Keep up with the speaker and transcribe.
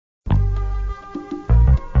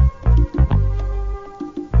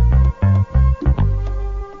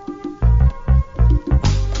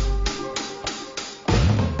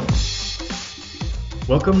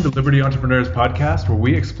Welcome to Liberty Entrepreneurs Podcast, where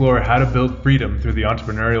we explore how to build freedom through the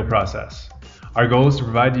entrepreneurial process. Our goal is to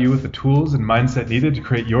provide you with the tools and mindset needed to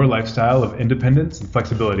create your lifestyle of independence and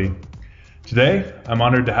flexibility. Today, I'm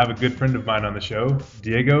honored to have a good friend of mine on the show,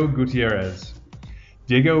 Diego Gutierrez.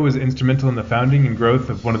 Diego was instrumental in the founding and growth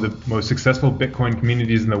of one of the most successful Bitcoin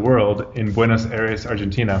communities in the world in Buenos Aires,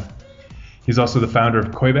 Argentina. He's also the founder of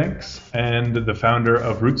Koibanx and the founder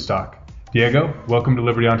of Rootstock. Diego, welcome to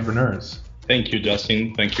Liberty Entrepreneurs. Thank you,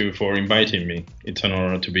 Justin. Thank you for inviting me. It's an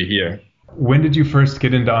honor to be here. When did you first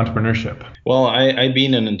get into entrepreneurship? Well, I've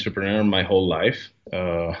been an entrepreneur my whole life.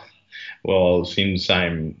 Since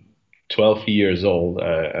I'm 12 years old,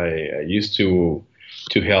 I used to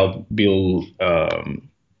help build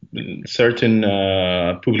certain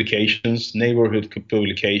publications, neighborhood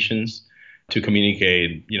publications, to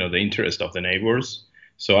communicate, the interest of the neighbors.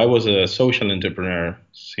 So I was a social entrepreneur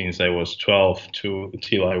since I was 12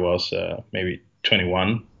 till I was maybe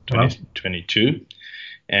 21, 22.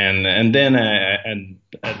 And then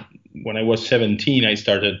when I was 17, I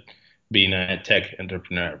started being a tech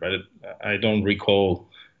entrepreneur. But I don't recall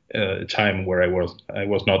a time where I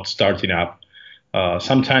was not starting up.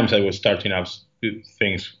 Sometimes I was starting up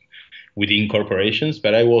things within corporations,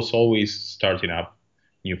 but I was always starting up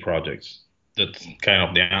new projects. That's kind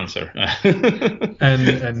of the answer.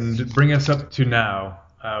 and bring us up to now.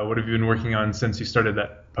 What have you been working on since you started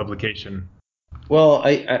that publication? Well,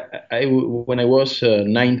 I when I was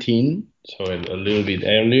 19, so a little bit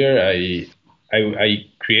earlier, I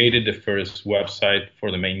created the first website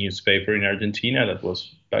for the main newspaper in Argentina. That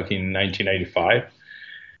was back in 1985.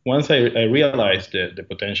 Once I realized the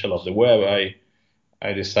potential of the web,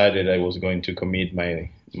 I decided I was going to commit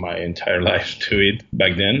my entire life to it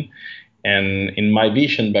back then. And in my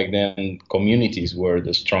vision back then, communities were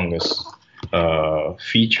the strongest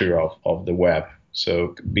feature of the web.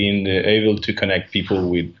 So being able to connect people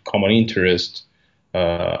with common interests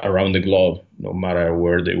around the globe, no matter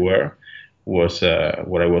where they were, was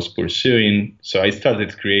what I was pursuing. So I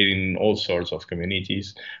started creating all sorts of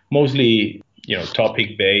communities, mostly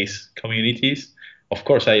topic-based communities. Of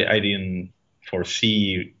course, I didn't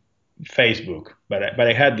foresee Facebook, but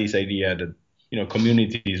I had this idea that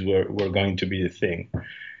communities were going to be the thing.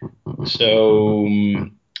 So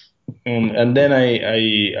and then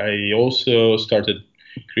I also started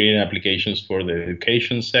creating applications for the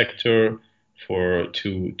education sector,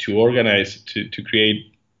 to organize, to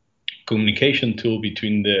create communication tool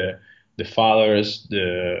between the fathers,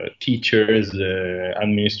 the teachers, the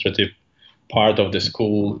administrative part of the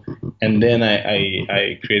school. And then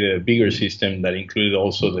I created a bigger system that included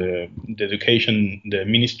also the education, the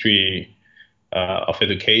ministry of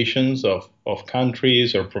educations of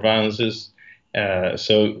countries or provinces.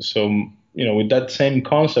 So with that same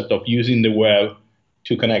concept of using the web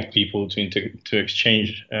to connect people, to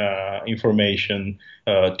exchange information,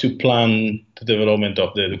 to plan the development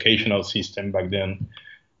of the educational system back then.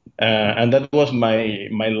 And that was my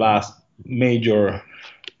last major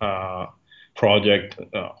project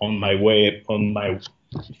on my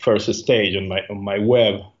first stage on my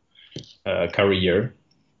web career.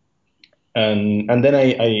 And then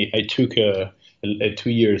I took a 2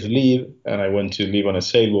 years leave, and I went to live on a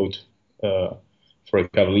sailboat for a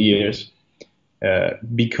couple of years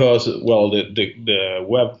because the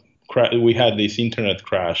web we had this internet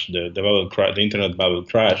crash, the internet bubble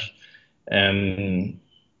crash, and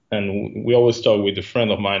we always talk with a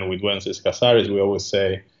friend of mine, with Wences Casares. We always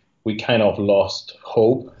say we kind of lost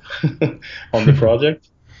hope on the project.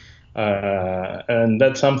 And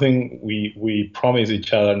that's something we promised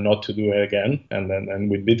each other not to do again. And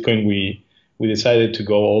with Bitcoin, we decided to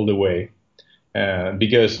go all the way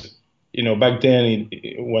because back then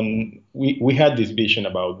when we had this vision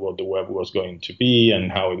about what the web was going to be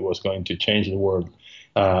and how it was going to change the world,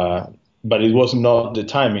 but it was not the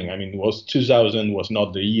timing. I mean, 2000 was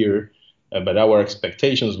not the year, but our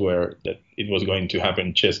expectations were that it was going to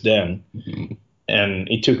happen just then. Mm-hmm. And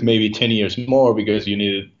it took maybe 10 years more because you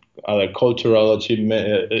needed other cultural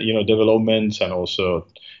achievement, developments, and also,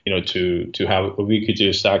 to have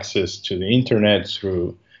ubiquitous access to the internet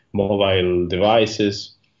through mobile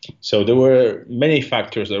devices. So there were many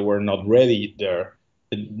factors that were not ready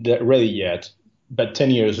yet. But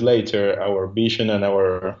 10 years later, our vision and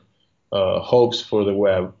our hopes for the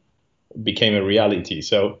web became a reality.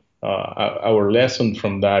 So our lesson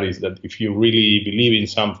from that is that if you really believe in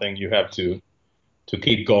something, you have to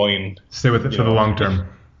keep going. Stay with it for the long term.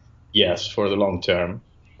 Yes, for the long term.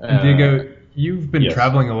 And Diego, you've been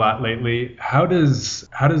traveling a lot lately. How does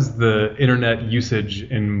the internet usage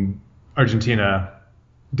in Argentina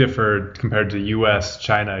differ compared to U.S.,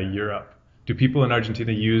 China, Europe? Do people in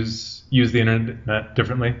Argentina use the internet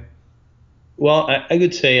differently? Well, I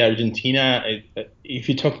would say Argentina, if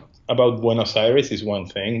you talk about Buenos Aires, is one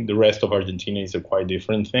thing. The rest of Argentina is a quite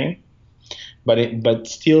different thing. But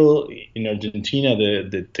still, in Argentina,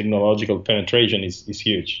 the technological penetration is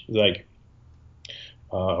huge. Like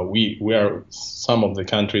we are some of the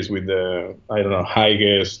countries with the, I don't know,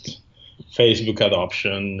 highest Facebook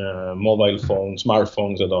adoption, mobile phones,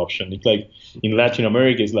 smartphones adoption. It's like in Latin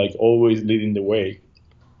America, it's like always leading the way,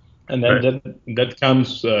 and then that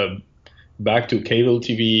comes back to cable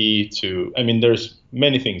TV. I mean, there's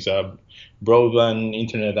many things. Broadband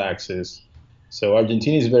internet access. So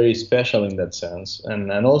Argentina is very special in that sense,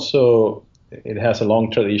 and also it has a long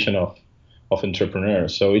tradition of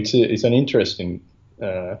entrepreneurs. So it's an interesting.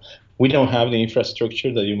 We don't have the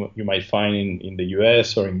infrastructure that you might find in the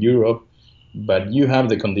U.S. or in Europe, but you have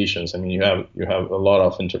the conditions. I mean, you have a lot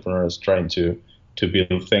of entrepreneurs trying to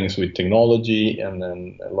build things with technology, and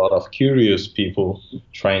then a lot of curious people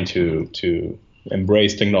trying to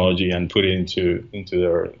embrace technology and put it into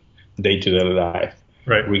their day-to-day life.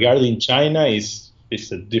 Right. Regarding China, it's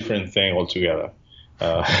a different thing altogether.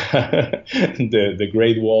 The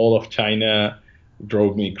Great Wall of China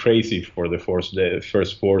drove me crazy for the first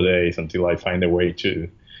 4 days until I find a way to.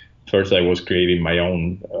 First, I was creating my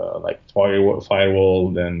own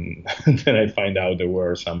firewall. Then I find out there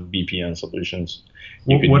were some VPN solutions.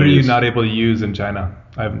 What are you not able to use in China?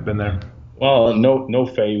 I haven't been there. Well, no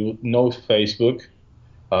Facebook.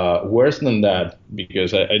 Worse than that,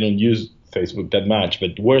 because I don't use Facebook that much,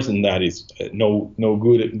 but worse than that is no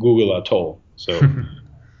good Google at all. So,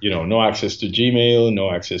 no access to Gmail, no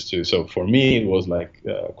access to. So for me, it was like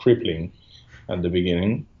crippling at the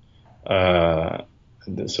beginning.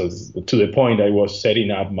 So to the point, I was setting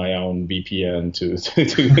up my own VPN to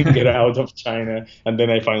get out of China, and then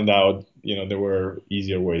I found out, there were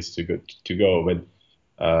easier ways to go. But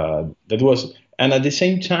that was, and at the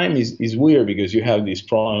same time, is weird because you have this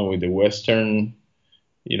problem with the Western,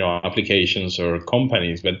 applications or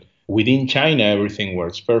companies, but within China, everything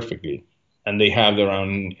works perfectly, and they have their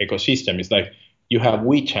own ecosystem. It's like you have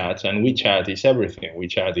WeChat, and WeChat is everything.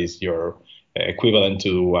 WeChat is your equivalent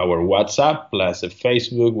to our WhatsApp, plus a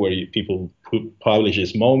Facebook where people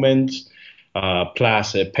publishes moments,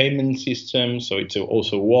 plus a payment system. So it's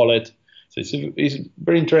also a wallet. So it's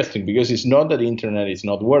very interesting because it's not that the internet is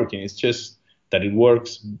not working. It's just that it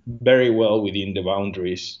works very well within the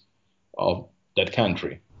boundaries of that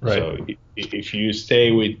country. Right. So if you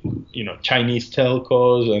stay with Chinese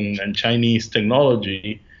telcos and Chinese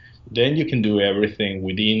technology, then you can do everything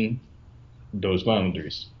within those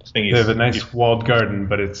boundaries. They have a nice walled garden,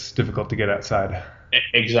 but it's difficult to get outside.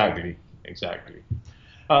 Exactly.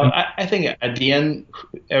 I think at the end,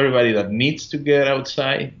 everybody that needs to get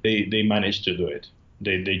outside, they manage to do it.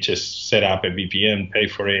 They just set up a VPN, pay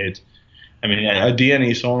for it. I mean, at the end,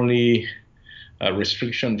 it's only a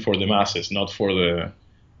restriction for the masses, not for the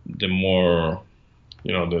more,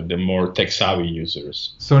 the more tech savvy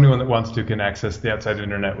users. So anyone that wants to can access the outside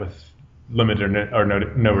internet with limited or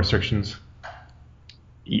no restrictions.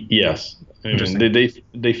 Yes, I mean,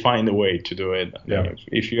 they find a way to do it. Yeah.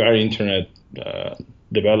 If you are an internet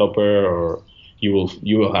developer, or you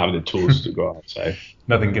will have the tools to go outside.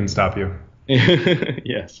 Nothing can stop you.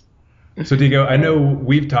 Yes. So Diego, I know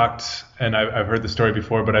we've talked and I've heard the story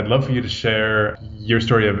before, but I'd love for you to share your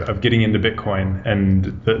story of getting into Bitcoin and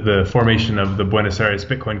the formation of the Buenos Aires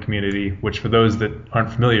Bitcoin community, which for those that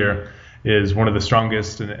aren't familiar is one of the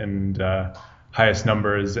strongest and highest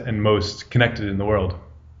numbers and most connected in the world.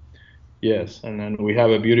 Yes, and then we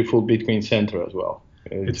have a beautiful Bitcoin center as well.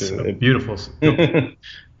 It's a beautiful.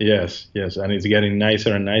 Yes, and it's getting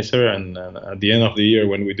nicer and nicer. And at the end of the year,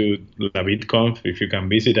 when we do La BitConf, if you can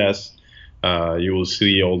visit us, you will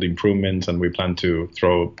see all the improvements, and we plan to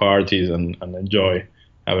throw parties and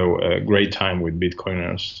have a great time with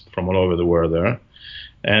Bitcoiners from all over the world there.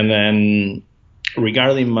 And then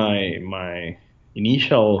regarding my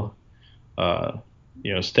initial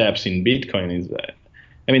steps in Bitcoin is that,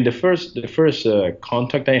 I mean, the first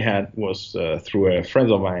contact I had was through a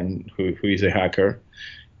friend of mine who is a hacker,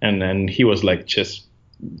 and then he was like just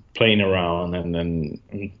playing around and then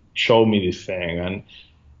showed me this thing. And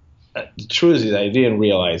the truth is, I didn't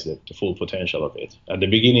realize the full potential of it. At the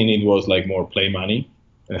beginning, it was like more play money.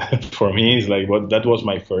 For me, it's like that was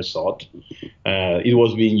my first thought. It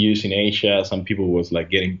was being used in Asia. Some people was like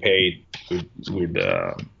getting paid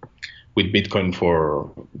with Bitcoin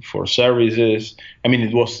for services. I mean,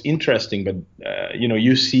 it was interesting, but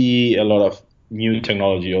you see a lot of new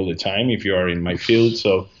technology all the time if you are in my field.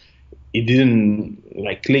 So it didn't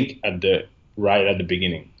like click right at the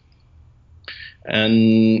beginning.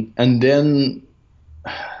 And then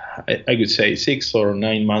I could say 6 or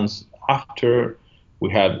 9 months after, we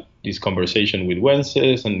had this conversation with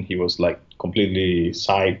Wences, and he was like completely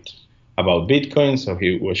psyched about Bitcoin. So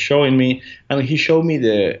he was showing me, and he showed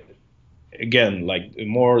me again, like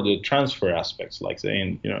more the transfer aspects, like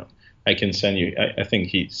saying, I can send you, I think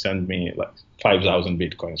he sent me like 5,000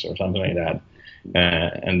 Bitcoins or something like that.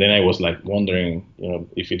 And then I was like wondering,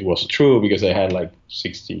 if it was true, because I had like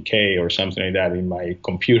 60K or something like that in my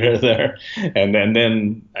computer there. And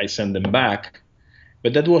then I sent them back.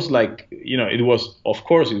 But that was like, it was, of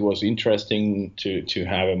course, it was interesting to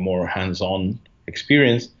have a more hands-on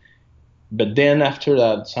experience. But then after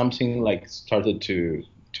that, something like started to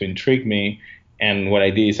intrigue me. And what I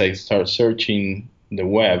did is I started searching the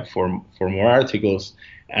web for more articles,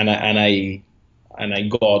 and I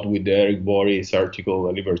got with the Eric Boris article,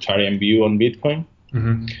 A Libertarian View on Bitcoin.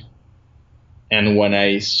 Mm-hmm. And when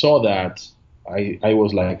I saw that, I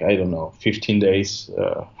was like, I don't know, 15 days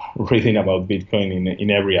reading about Bitcoin in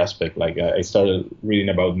every aspect. Like I started reading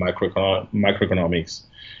about macroeconomics,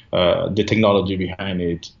 the technology behind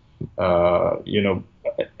it,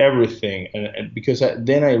 everything. And because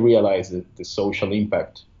then I realized the social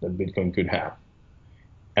impact that Bitcoin could have.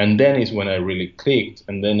 And then is when I really clicked,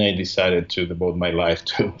 and then I decided to devote my life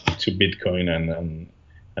to Bitcoin and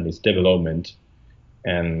its development.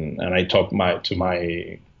 And I talked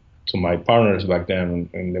to my partners back then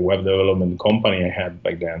in the web development company I had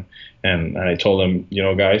back then, and I told them,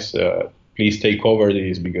 guys, please take over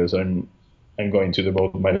this, because I'm going to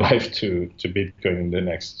devote my life to Bitcoin in the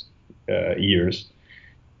next years.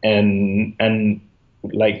 And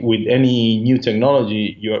like with any new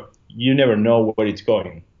technology, you never know where it's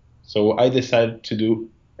going. So I decided to do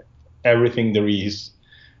everything there is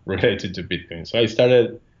related to Bitcoin. So I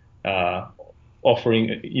started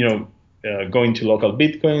offering, going to local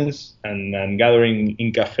Bitcoins and gathering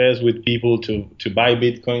in cafes with people to buy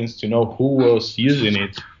Bitcoins, to know who was using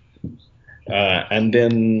it. And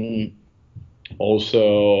then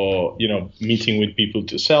also, meeting with people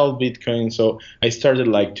to sell Bitcoin. So I started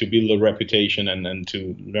like to build a reputation and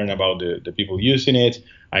to learn about the people using it.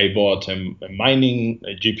 I bought a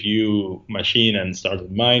GPU machine and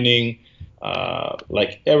started mining,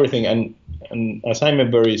 like everything. And as I'm a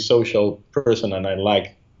very social person, and I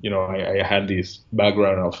like, I had this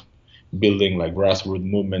background of building like grassroots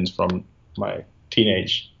movements from my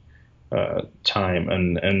teenage time.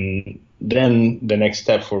 And then the next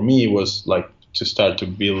step for me was like to start to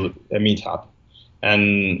build a meetup.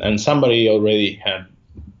 And somebody already had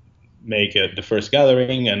made the first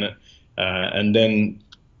gathering, and then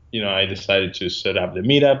I decided to set up the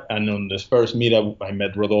meetup. And on this first meetup, I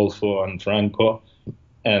met Rodolfo and Franco,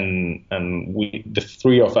 and the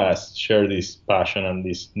three of us share this passion and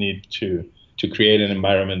this need to create an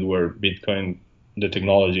environment where Bitcoin, the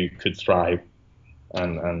technology, could thrive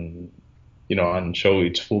and show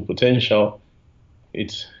its full potential.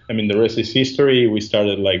 The rest is history. We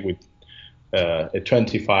started like with a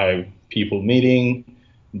 25 people meeting,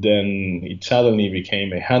 then it suddenly became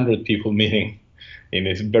 100 people meeting in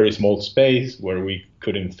a very small space where we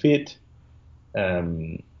couldn't fit.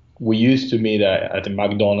 We used to meet at the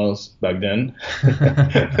McDonald's back then.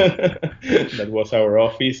 That was our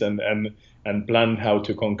office, and plan how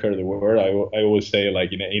to conquer the world. I always say,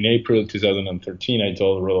 like, in April 2013, I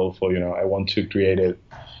told Rodolfo, I want to create a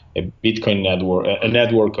Bitcoin network, a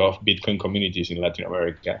network of Bitcoin communities in Latin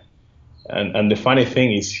America. And the funny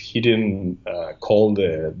thing is, he didn't call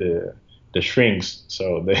the shrinks.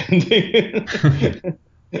 So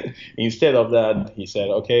instead of that, he said,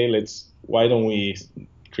 okay, why don't we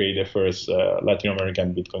create the first Latin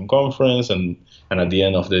American Bitcoin conference? And at the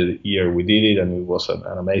end of the year, we did it, and it was an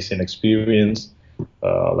amazing experience.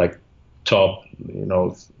 Like top,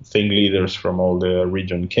 thing leaders from all the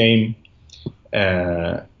region came.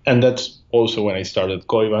 And that's also when I started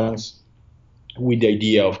Koibanx, with the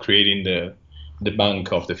idea of creating the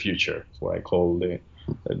bank of the future, what I call the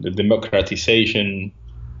democratization,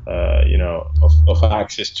 of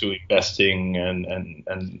access to investing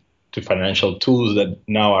and to financial tools that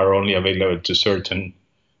now are only available to certain,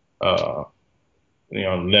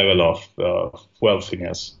 level of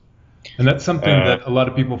wealthiness. And that's something that a lot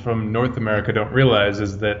of people from North America don't realize,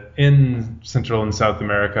 is that in Central and South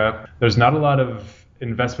America, there's not a lot of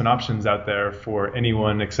investment options out there for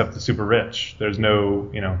anyone except the super rich. There's no,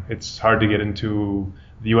 it's hard to get into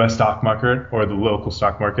the US stock market or the local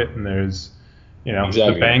stock market, and there's,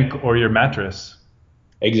 Exactly. the bank or your mattress.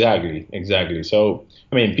 Exactly. So,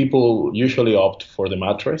 people usually opt for the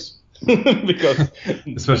mattress because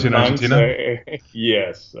especially in Argentina.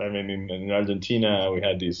 Yes. In Argentina, we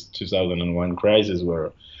had this 2001 crisis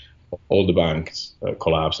where all the banks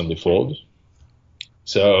collapse and default.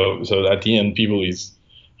 So at the end, people is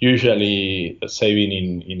usually saving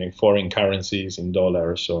in foreign currencies, in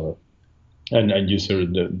dollars, and use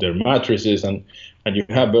their mattresses, and you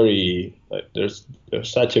have there's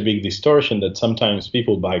such a big distortion that sometimes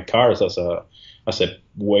people buy cars as a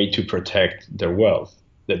way to protect their wealth.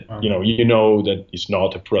 That you know that it's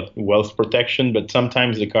not a wealth protection, but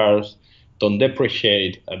sometimes the cars don't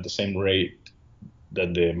depreciate at the same rate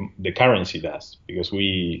that the currency does, because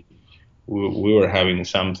we were having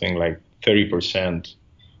something like 30%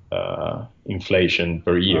 inflation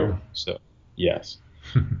per year. Wow. So yes.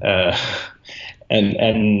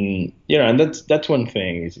 And that's one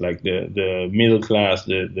thing. It's like the middle class,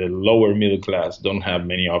 the lower middle class don't have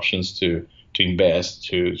many options to invest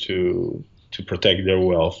to protect their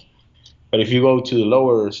wealth. But if you go to the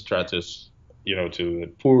lower stratus, to the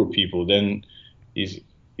poor people, then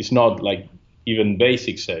it's not like even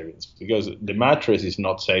basic savings, because the mattress is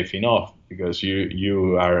not safe enough, because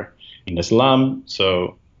you are in a slum.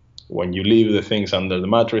 So when you leave the things under the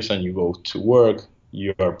mattress and you go to work,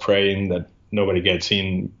 you are praying that nobody gets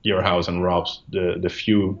in your house and robs the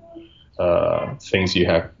few things you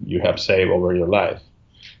have saved over your life.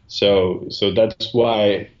 So that's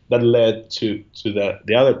why that led to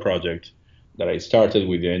the other project that I started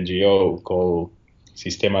with the NGO called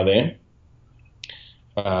Sistema-D.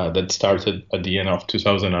 That started at the end of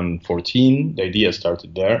 2014. The idea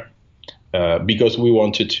started there because we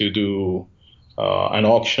wanted to do an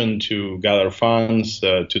auction to gather funds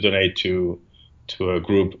to donate to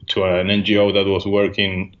an NGO that was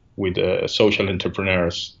working with social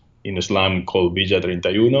entrepreneurs in a slum called Villa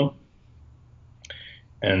 31.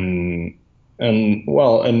 And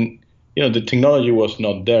the technology was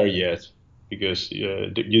not there yet, because you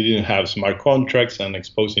didn't have smart contracts, and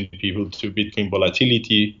exposing people to Bitcoin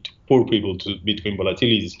volatility, to poor people to Bitcoin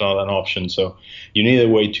volatility, is not an option. So you need a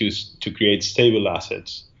way to create stable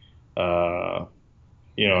assets.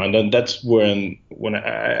 And then that's when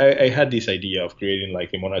I had this idea of creating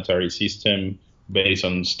like a monetary system based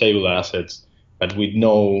on stable assets, but with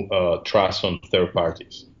no trust on third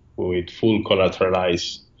parties, with full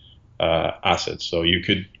collateralized assets. So you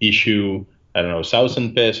could issue,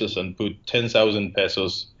 1,000 pesos and put 10,000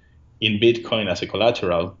 pesos in Bitcoin as a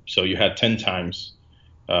collateral. So you had 10 times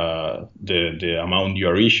the amount you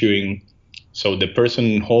are issuing. So the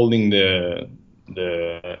person holding the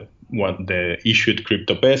issued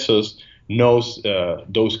crypto pesos knows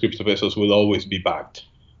those crypto pesos will always be backed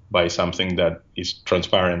by something that is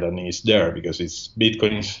transparent and is there, because it's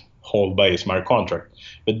Bitcoin is held by a smart contract.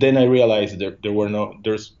 But then I realized that there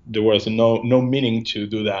was no meaning to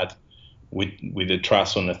do that with the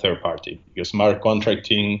trust on a third party, because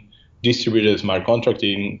distributed smart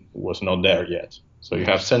contracting was not there yet. So you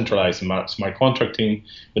have centralized smart contracting,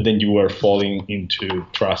 but then you were falling into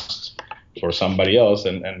trust for somebody else.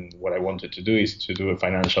 And what I wanted to do is to do a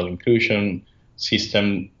financial inclusion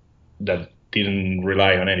system that didn't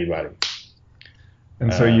rely on anybody.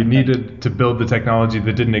 And so you needed to build the technology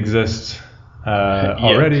that didn't exist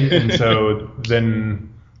already, and so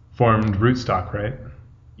then formed Rootstock, right?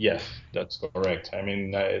 Yes, that's correct. I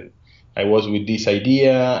mean, I was with this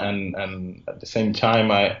idea, and at the same time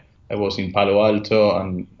I was in Palo Alto,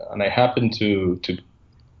 and I happened to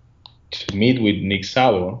meet with Nick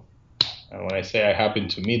Szabo. And when I say I happened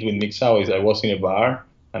to meet with Nick Szabo, is I was in a bar,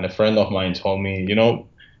 and a friend of mine told me,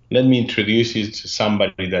 let me introduce you to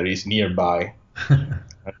somebody that is nearby.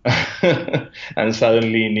 And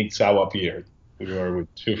suddenly Nick Szabo appeared. We were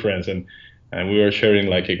with two friends, and we were sharing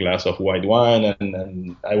like a glass of white wine,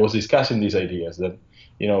 and I was discussing these ideas that,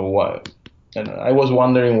 and I was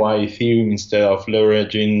wondering why Ethereum, instead of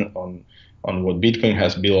leveraging on what Bitcoin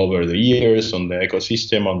has built over the years, on the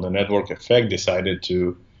ecosystem, on the network effect, decided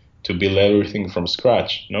to build everything from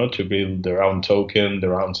scratch, to build their own token,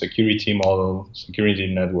 their own security model, security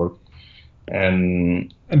network.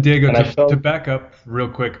 And Diego, to back up real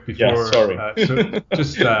quick before, yeah, sorry. So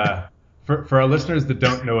just for our listeners that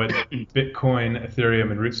don't know what Bitcoin,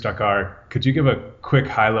 Ethereum, and Rootstock are, could you give a quick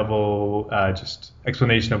high-level just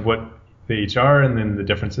explanation of what they each are and then the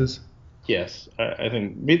differences? Yes, I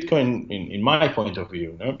think Bitcoin, in my point of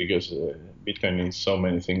view, because Bitcoin means so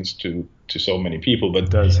many things to so many people,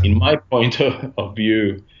 but in my point of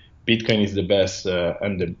view, Bitcoin is the best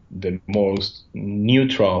and the most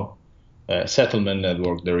neutral settlement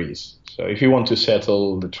network there is. So if you want to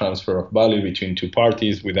settle the transfer of value between two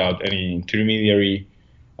parties without any intermediary,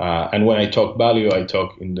 and when I talk value, I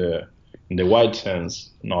talk in the wide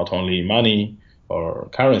sense, not only money or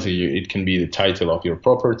currency. It can be the title of your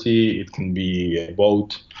property, it can be a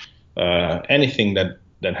boat, anything that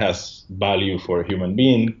that has value for a human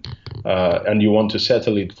being, and you want to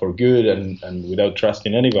settle it for good and without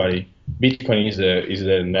trusting anybody, Bitcoin is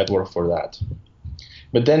the network for that.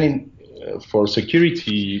 But then for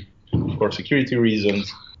security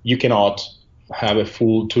reasons, you cannot have a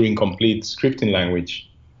full Turing complete scripting language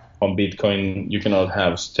on Bitcoin. You cannot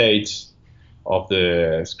have states of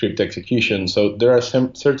the script execution. So there are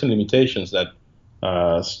some certain limitations that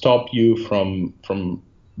stop you from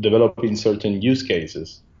developing certain use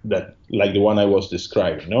cases, that like the one I was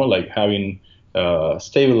describing, like having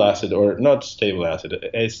stable asset, or not stable asset,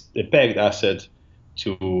 a pegged asset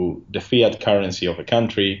to the fiat currency of a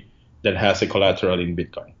country that has a collateral in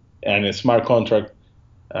Bitcoin. And a smart contract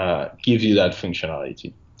gives you that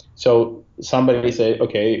functionality. So somebody say,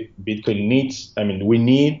 okay, we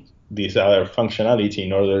need this other functionality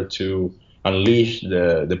in order to unleash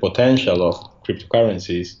the potential of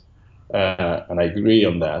cryptocurrencies, and I agree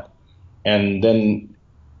on that. And then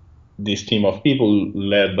this team of people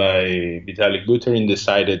led by Diego Gutierrez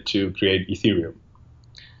decided to create Ethereum.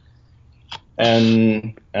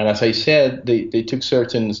 And as I said, they took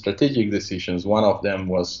certain strategic decisions. One of them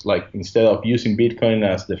was, like, instead of using Bitcoin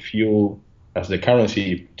as the fuel, as the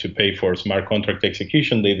currency to pay for smart contract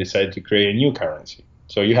execution, they decided to create a new currency.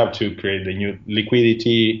 So you have to create the new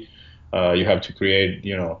liquidity, you have to create,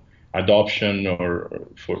 adoption or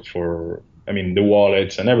for the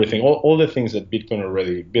wallets and everything, all the things that Bitcoin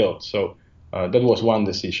already built. So that was one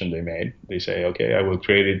decision they made. They say, okay, I will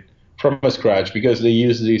create it from scratch, because they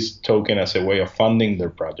use this token as a way of funding their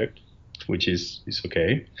project, which is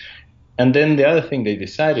okay. And then the other thing they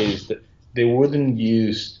decided is that they wouldn't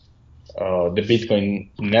use the Bitcoin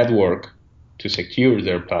network to secure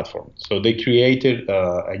their platform. So they created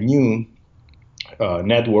a new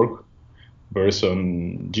network based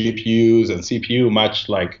on GPUs and CPU, much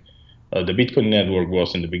like the Bitcoin network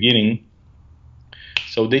was in the beginning.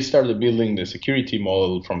 So they started building the security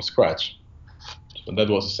model from scratch. So that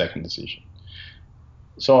was the second decision.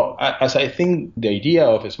 So as I think the idea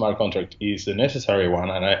of a smart contract is the necessary one,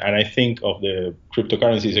 and I think of the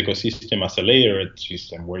cryptocurrencies ecosystem as a layered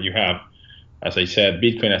system where you have, as I said,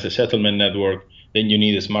 Bitcoin as a settlement network, then you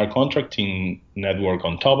need a smart contracting network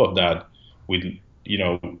on top of that with,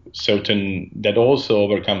 certain, that also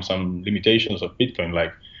overcome some limitations of Bitcoin,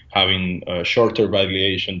 like having shorter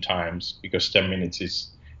validation times, because 10 minutes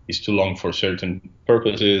is too long for certain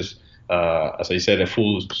purposes. As I said, a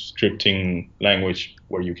full scripting language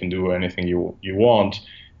where you can do anything you want,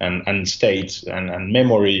 and states and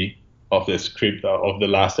memory of the script of the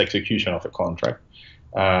last execution of a contract.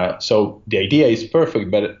 So the idea is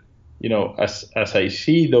perfect, but as I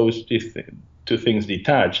see those two things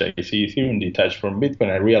detached, I see Ethereum detached from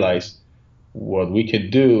Bitcoin, I realize what we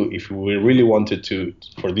could do if we really wanted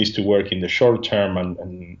for this to work in the short term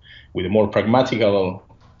and with a more pragmatical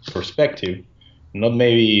perspective, not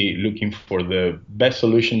maybe looking for the best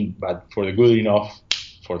solution, but for the good enough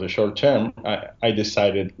for the short term. I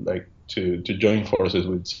decided to join forces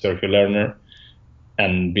with Sergio Lerner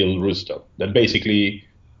and build Rootstock, that basically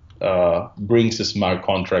brings the smart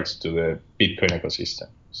contracts to the Bitcoin ecosystem.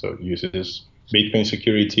 So it uses Bitcoin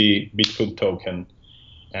security, Bitcoin token,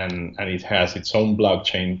 and it has its own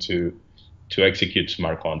blockchain to execute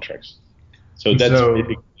smart contracts. So that's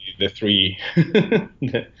basically the three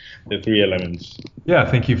the three elements. Yeah,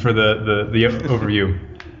 thank you for the overview.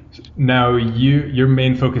 Now, your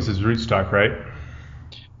main focus is Rootstock, right?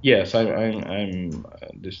 Yes, I'm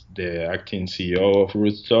the acting CEO of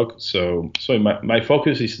Rootstock. So my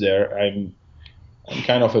focus is there. I'm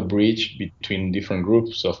kind of a bridge between different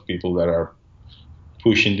groups of people that are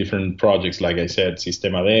pushing different projects. Like I said,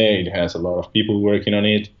 Sistema-D, it has a lot of people working on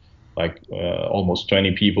it, like almost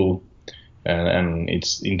 20 people, and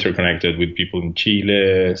it's interconnected with people in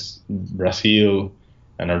Chile, Brazil,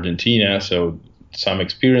 and Argentina. So some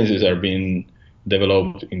experiences are being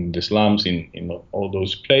developed in the slums in all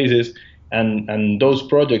those places, and those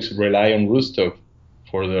projects rely on Rootstock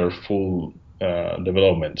for their full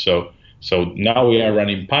development. So now we are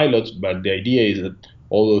running pilots, but the idea is that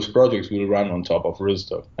all those projects will run on top of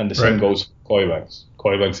Rootstock. And the same goes for Koibanx.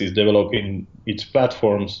 Koibanx is developing its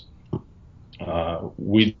platforms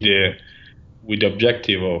with the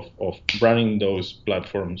objective of running those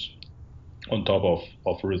platforms on top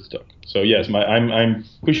of Rootstock. So yes, I'm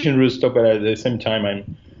pushing Rootstock, but at the same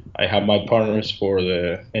time I have my partners for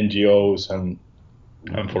the NGOs and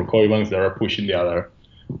for Koibanx that are pushing the other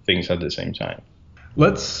things at the same time.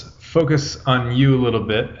 Let's focus on you a little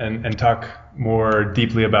bit and talk more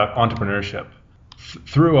deeply about entrepreneurship.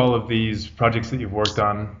 Through all of these projects that you've worked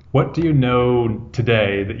on, what do you know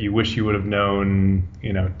today that you wish you would have known,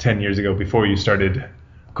 10 years ago before you started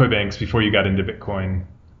Koibanx before you got into Bitcoin?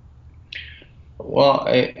 Well,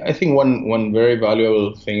 I think one very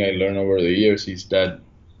valuable thing I learned over the years is that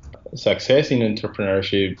success in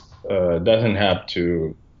entrepreneurship doesn't have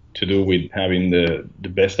to do with having the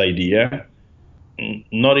best idea,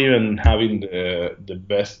 not even having the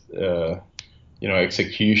best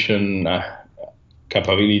execution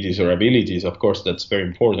capabilities or abilities. Of course, that's very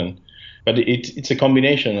important, but it's a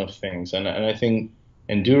combination of things, and I think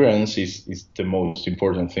endurance is the most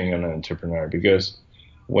important thing on an entrepreneur, because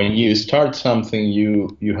when you start something,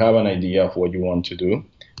 you have an idea of what you want to do,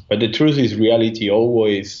 but the truth is reality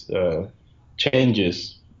always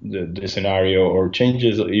changes the scenario, or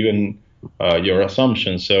changes even your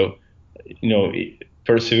assumptions. So,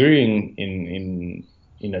 persevering in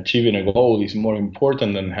achieving a goal is more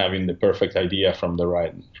important than having the perfect idea from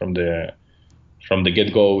the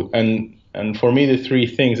get-go. And for me, the three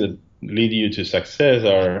things that lead you to success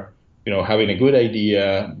are, having a good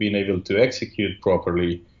idea, being able to execute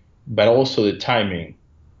properly, but also the timing.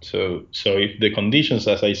 So if the conditions,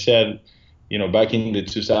 as I said, back in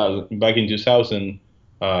 2000,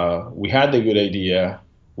 we had the good idea,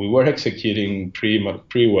 we were executing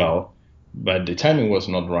pretty well, but the timing was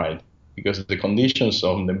not right because the conditions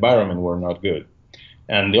of the environment were not good.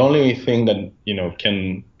 And the only thing that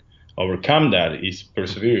can overcome that is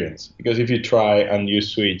perseverance. Because if you try and you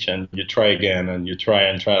switch and you try again and you try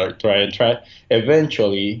and try,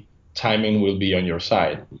 eventually timing will be on your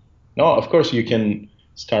side. No, of course you can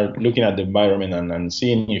start looking at the environment and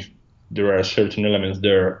seeing if there are certain elements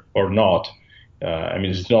there or not.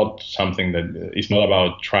 It's not something that it's not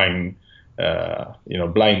about trying,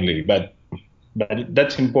 blindly, but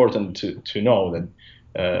that's important to know that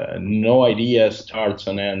no idea starts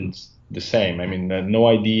and ends the same. No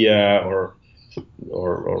idea or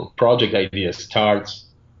project idea starts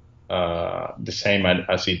the same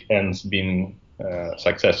as it ends being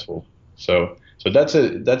successful. So that's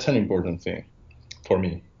an important thing for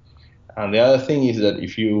me. And the other thing is that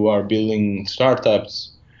if you are building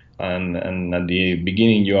startups and at the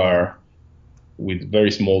beginning you are with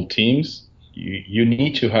very small teams, you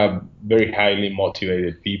need to have very highly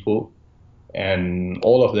motivated people, and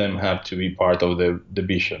all of them have to be part of the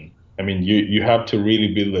vision. You have to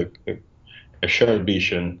really build a shared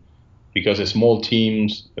vision, because small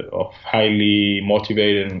teams of highly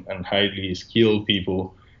motivated and highly skilled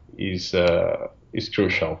people is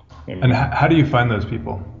crucial. And how do you find those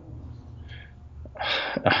people?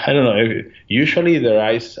 I don't know. Usually their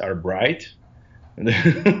eyes are bright. They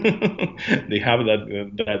have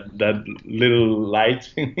that little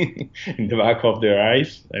light in the back of their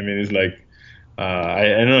eyes. It's like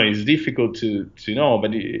I know it's difficult to know,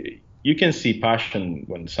 but you can see passion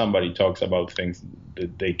when somebody talks about things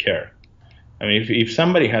that they care. If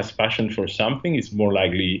somebody has passion for something, it's more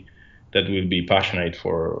likely that will be passionate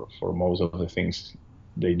for most of the things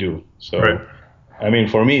they do. So, right.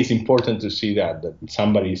 For me, it's important to see that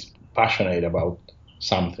somebody is passionate about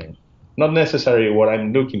something. Not necessarily what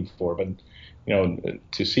I'm looking for, but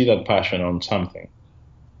to see that passion on something.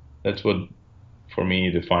 That's what, for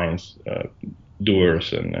me, defines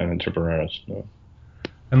doers and entrepreneurs.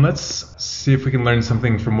 And let's see if we can learn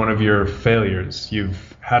something from one of your failures.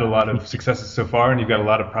 You've had a lot of successes so far, and you've got a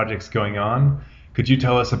lot of projects going on. Could you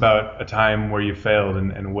tell us about a time where you failed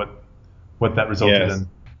and what that resulted in?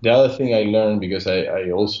 The other thing I learned, because I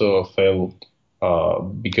also failed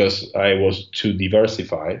because I was too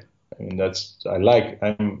diversified. I'm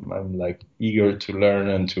like eager to learn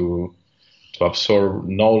and to absorb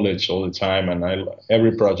knowledge all the time, and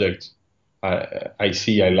every project I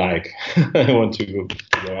see I like. I want to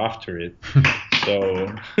go after it.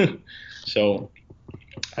 So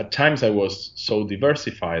at times I was so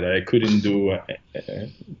diversified that I couldn't do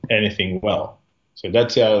anything well. So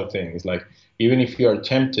that's the other thing. It's like, even if you are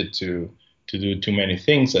tempted to do too many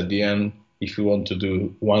things, at the end, if you want to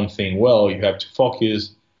do one thing well, you have to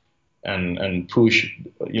focus and push,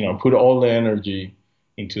 put all the energy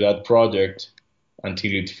into that project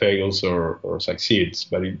until it fails or succeeds.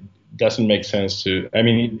 But it doesn't make sense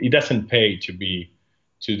it doesn't pay to be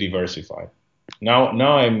too diversified. Now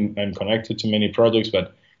I'm connected to many projects,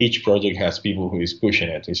 but each project has people who is pushing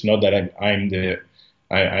it. It's not that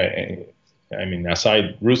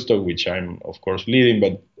aside Rootstock, which I'm of course leading,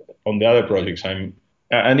 but on the other projects and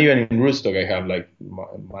even in Rootstock I have like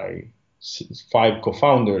my 5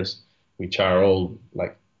 co-founders, which are all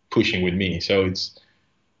like pushing with me. So it's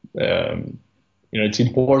it's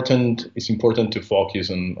important to focus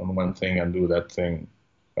on one thing and do that thing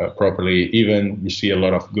properly. Even you see a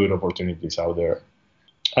lot of good opportunities out there.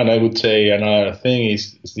 And I would say another thing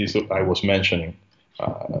is this I was mentioning.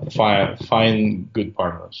 find good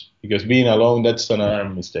partners, because being alone, that's another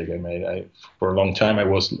mistake I made. For a long time I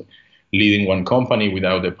was leading one company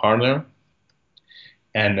without a partner,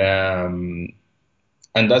 and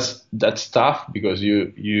that's tough, because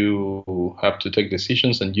you have to take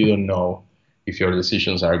decisions and you don't know if your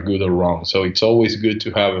decisions are good or wrong. So it's always good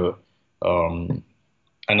to have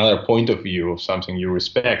another point of view of something you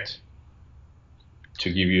respect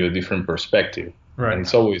to give you a different perspective. Right. And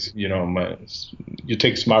it's always, you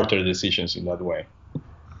take smarter decisions in that way.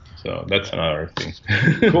 So that's another thing.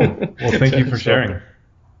 Cool. Well, thank you for sharing.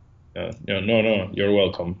 No, you're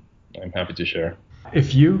welcome. I'm happy to share.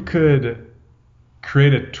 If you could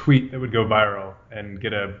create a tweet that would go viral and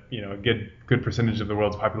get a good percentage of the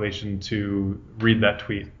world's population to read that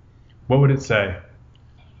tweet, what would it say?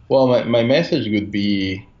 Well, my message would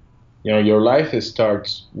be, your life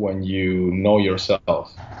starts when you know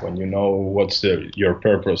yourself, when you know what's your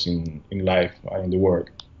purpose in life and in the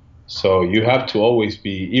work. So you have to always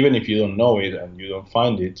be, even if you don't know it and you don't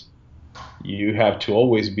find it, you have to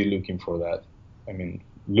always be looking for that. I mean,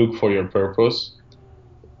 look for your purpose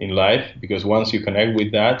in life, because once you connect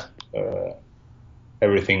with that,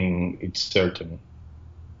 everything is certain.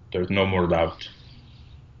 There's no more doubt.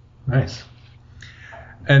 Nice.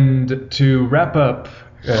 And to wrap up,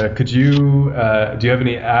 do you have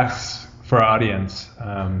any asks for our audience?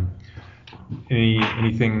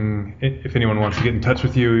 Anything, if anyone wants to get in touch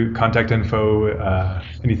with you, contact info,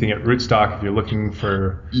 anything at Rootstock if you're looking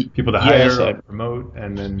for people to hire or promote,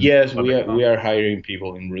 and then yes, we are hiring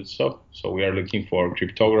people in Rootstock. So we are looking for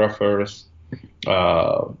cryptographers,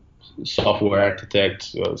 software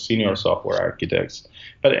architects, senior software architects,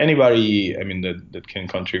 but anybody, that can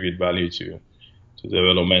contribute value to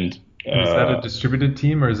development. Is that a distributed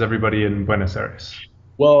team, or is everybody in Buenos Aires?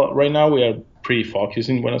 Well, right now we are pretty focused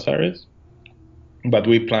in Buenos Aires, but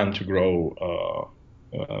we plan to grow.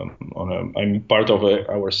 I'm part of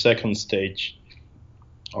our second stage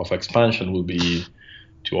of expansion will be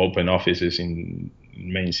to open offices in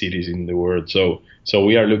main cities in the world. So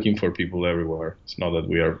we are looking for people everywhere. It's not that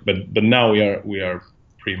we are, but now we are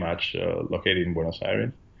pretty much located in Buenos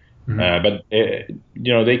Aires. Mm-hmm. But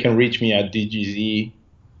they can reach me at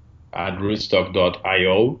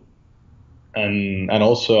dgz@rootstock.io, and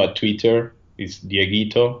also at Twitter. It's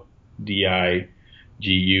Dieguito, DIGUITO.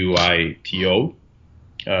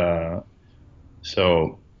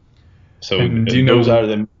 So those are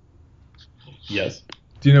the. Yes.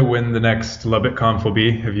 Do you know when the next LubitConf will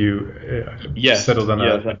be? Have you settled on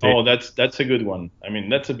a date? Oh, that's a good one.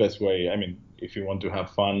 That's the best way. If you want to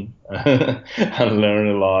have fun and learn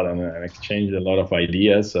a lot and exchange a lot of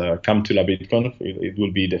ideas, come to LubitConf. It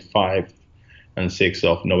will be the 5th and 6th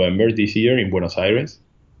of November this year in Buenos Aires.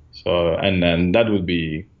 So and that would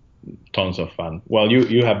be tons of fun. Well,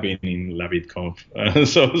 you have been in LubitConf,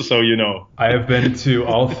 so you know. I have been to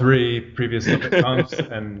all 3 previous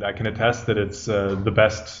LubitConfs, and I can attest that it's the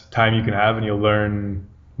best time you can have, and you'll learn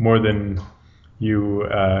more than you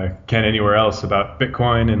can anywhere else about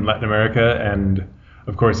Bitcoin in Latin America, and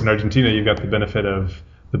of course in Argentina you've got the benefit of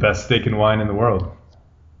the best steak and wine in the world.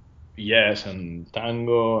 Yes, and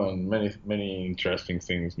tango and many interesting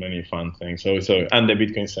things, many fun things. So and the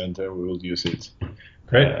Bitcoin Center, we will use it.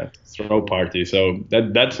 Great. Throw party. So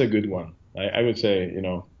that's a good one. I would say,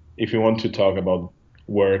 if you want to talk about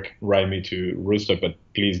work, write me to Rootstock, but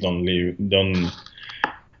please don't miss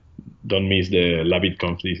the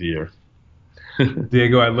LubitConf this year.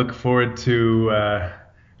 Diego, I look forward to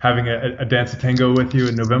having a dance tango with you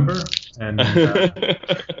in November. And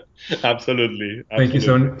Absolutely. Thank you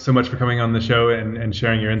so much for coming on the show and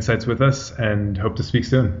sharing your insights with us, and hope to speak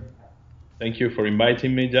soon. Thank you for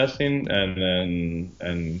inviting me, Justin,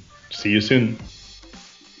 and see you soon.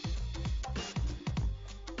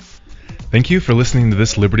 Thank you for listening to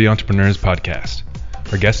this Liberty Entrepreneurs podcast.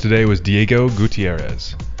 Our guest today was Diego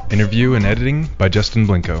Gutierrez. Interview and editing by Justin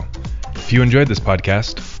Blinko. If you enjoyed this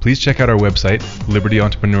podcast, please check out our website,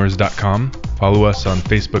 libertyentrepreneurs.com, follow us on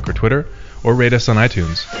Facebook or Twitter, or rate us on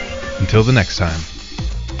iTunes. Until the next time.